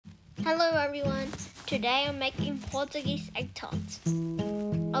Hello everyone, today I'm making Portuguese egg tarts.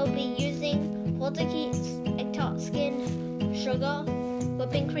 I'll be using Portuguese egg tart skin, sugar,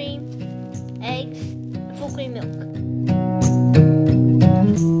 whipping cream, eggs, and full cream milk.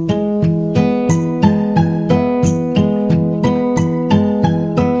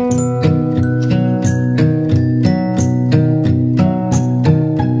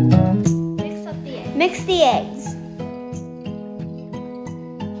 Mix the eggs.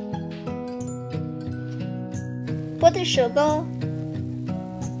 Put the sugar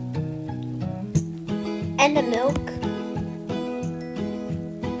and the milk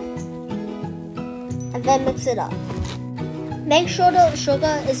and then mix it up. Make sure the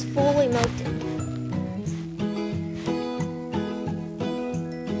sugar is fully melted.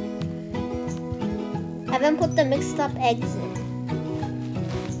 And then put the mixed up eggs in.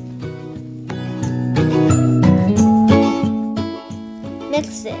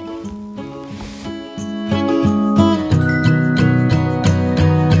 Mix it.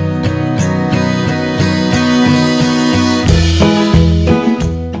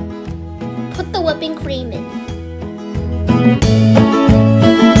 Put the whipping cream in.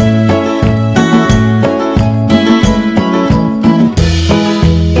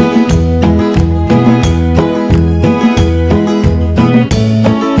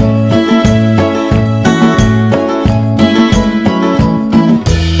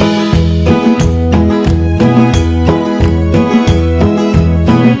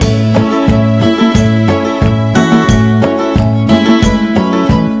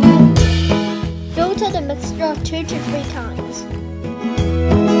 Filter the mixture 2 to 3 times.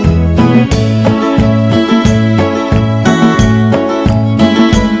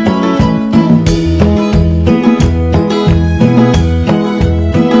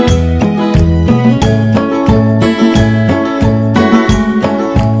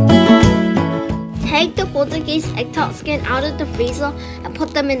 Take the Portuguese egg tart skin out of the freezer and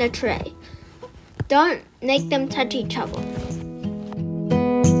put them in a tray. Don't make them touch each other.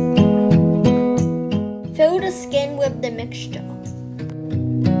 Fill the skin with the mixture.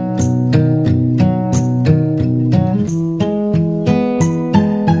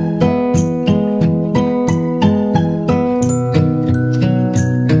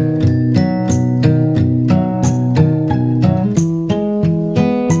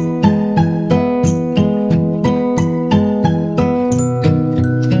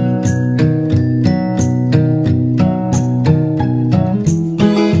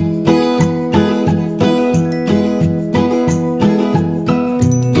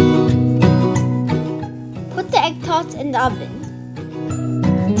 In the oven.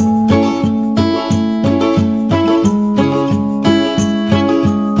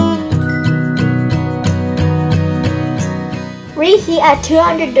 Reheat at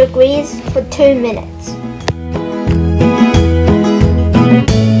 200 degrees for 2 minutes.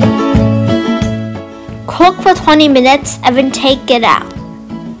 Cook for 20 minutes and then take it out.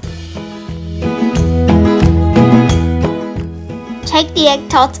 Take the egg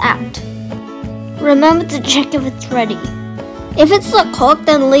tarts out. Remember to check if it's ready. If it's not cooked,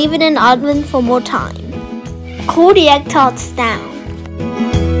 then leave it in the oven for more time. Cool the egg tarts down.